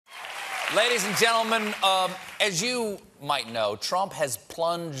Ladies and gentlemen, as you might know, Trump has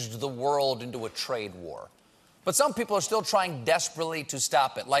plunged the world into a trade war. But some people are still trying desperately to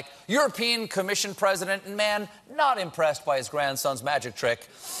stop it, like European Commission President and man not impressed by his grandson's magic trick,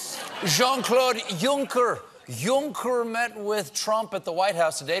 Jean-Claude Juncker. Juncker met with Trump at the White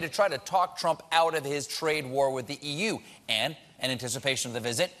House today to try to talk Trump out of his trade war with the EU. And, in anticipation of the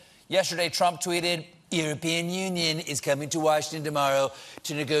visit, yesterday Trump tweeted, European Union is coming to Washington tomorrow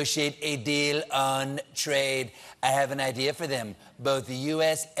to negotiate a deal on trade. I have an idea for them. Both the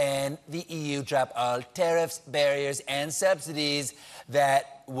U.S. and the EU drop all tariffs, barriers, and subsidies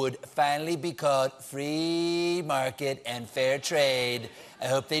that would finally be called free market and fair trade. I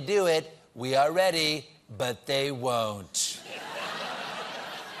hope they do it. We are ready, but they won't.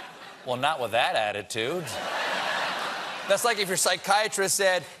 Well, not with that attitude. That's like if your psychiatrist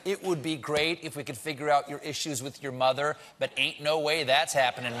said, it would be great if we could figure out your issues with your mother, but ain't no way that's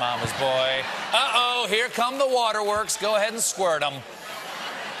happening, mama's boy. Uh-oh, here come the waterworks. Go ahead and squirt them.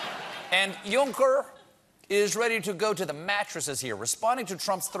 And Juncker is ready to go to the mattresses here. Responding to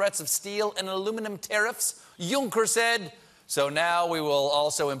Trump's threats of steel and aluminum tariffs, Juncker said, so now we will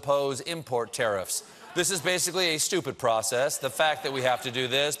also impose import tariffs. This is basically a stupid process, the fact that we have to do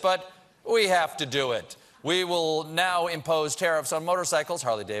this, but we have to do it. We will now impose tariffs on motorcycles,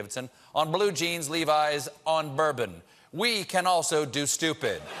 Harley-Davidson, on blue jeans, Levi's, on bourbon. We can also do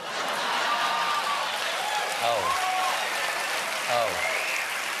stupid.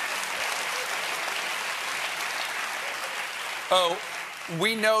 Oh,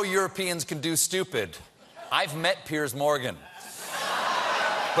 we know Europeans can do stupid. I've met Piers Morgan.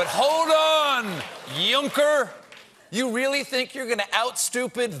 But hold on, Juncker. You really think you're gonna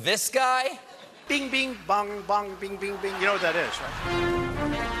out-stupid this guy? Bing, bing, bong, bong, bing, bing, bing. You know what that is, right?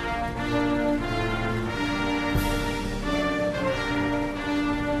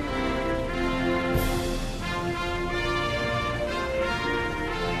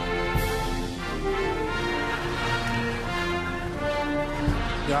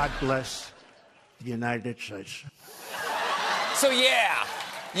 God bless the United States. So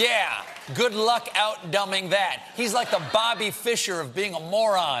yeah, good luck outdumbing that. He's like the Bobby Fischer of being a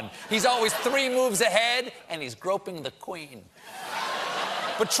moron. He's always 3 moves ahead, and he's groping the queen.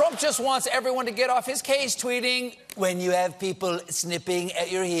 But Trump just wants everyone to get off his case, tweeting, when you have people snipping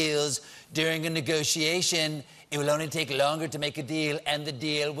at your heels during a negotiation, it will only take longer to make a deal, and the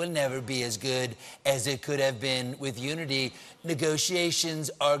deal will never be as good as it could have been with unity.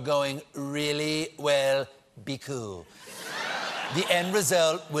 Negotiations are going really well. Be cool. The end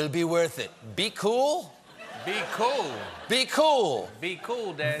result will be worth it. Be cool? Be cool. Be cool. Be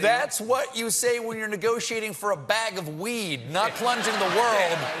cool, Daddy. That's what you say when you're negotiating for a bag of weed, not plunging the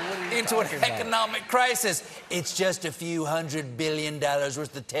world into an economic crisis. It's just a few $100 billion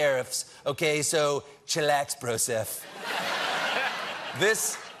worth of tariffs, okay? So chillax, brosef.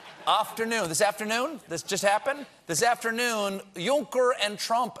 This afternoon, this just happened? This afternoon, Juncker and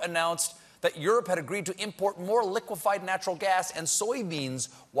Trump announced that Europe had agreed to import more liquefied natural gas and soybeans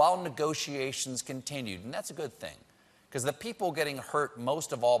while negotiations continued. And that's a good thing, because the people getting hurt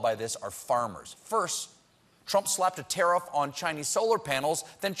most of all by this are farmers. First, Trump slapped a tariff on Chinese solar panels.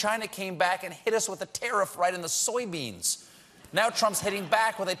 Then China came back and hit us with a tariff right in the soybeans. Now Trump's hitting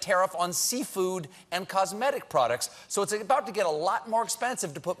back with a tariff on seafood and cosmetic products. So it's about to get a lot more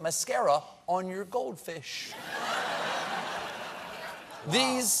expensive to put mascara on your goldfish. Wow.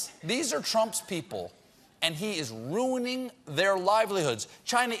 These are Trump's people, and he is ruining their livelihoods.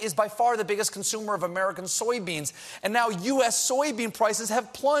 China is by far the biggest consumer of American soybeans, and now U.S. soybean prices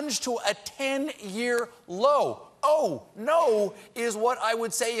have plunged to a 10-year low. Oh, no, is what I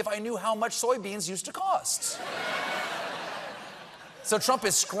would say if I knew how much soybeans used to cost. So Trump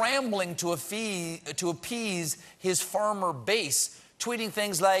is scrambling to appease his farmer base, tweeting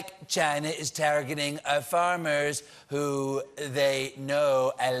things like, China is targeting our farmers who they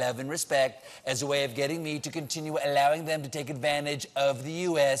know I love and respect as a way of getting me to continue allowing them to take advantage of the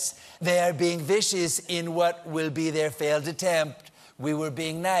U.S. They are being vicious in what will be their failed attempt. We were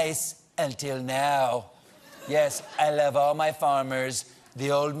being nice until now. Yes, I love all my farmers, the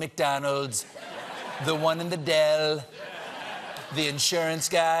old McDonald's, the one in the Dell, the insurance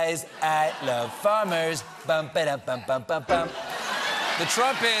guys. I love farmers. Bum, ba-dum, bum, bum, bum, bum. The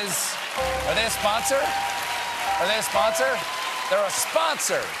Trump is... Are they a sponsor? Are they a sponsor? They're a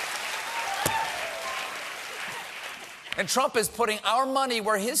sponsor. And Trump is putting our money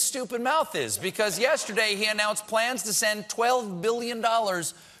where his stupid mouth is, because yesterday he announced plans to send $12 billion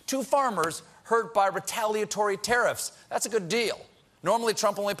to farmers hurt by retaliatory tariffs. That's a good deal. Normally,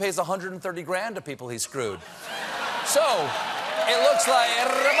 Trump only pays $130 grand to people he screwed. So, it looks like...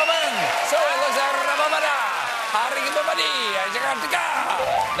 So it looks like...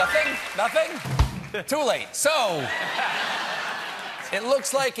 Nothing? Too late. So, it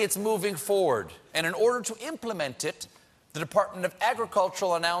looks like it's moving forward. And in order to implement it, the Department of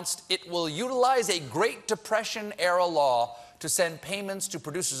Agriculture announced it will utilize a Great Depression-era law to send payments to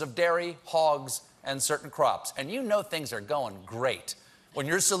producers of dairy, hogs, and certain crops. And you know things are going great when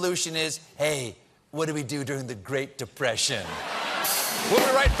your solution is, hey, what do we do during the Great Depression? We'll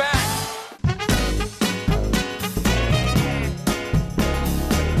be right back.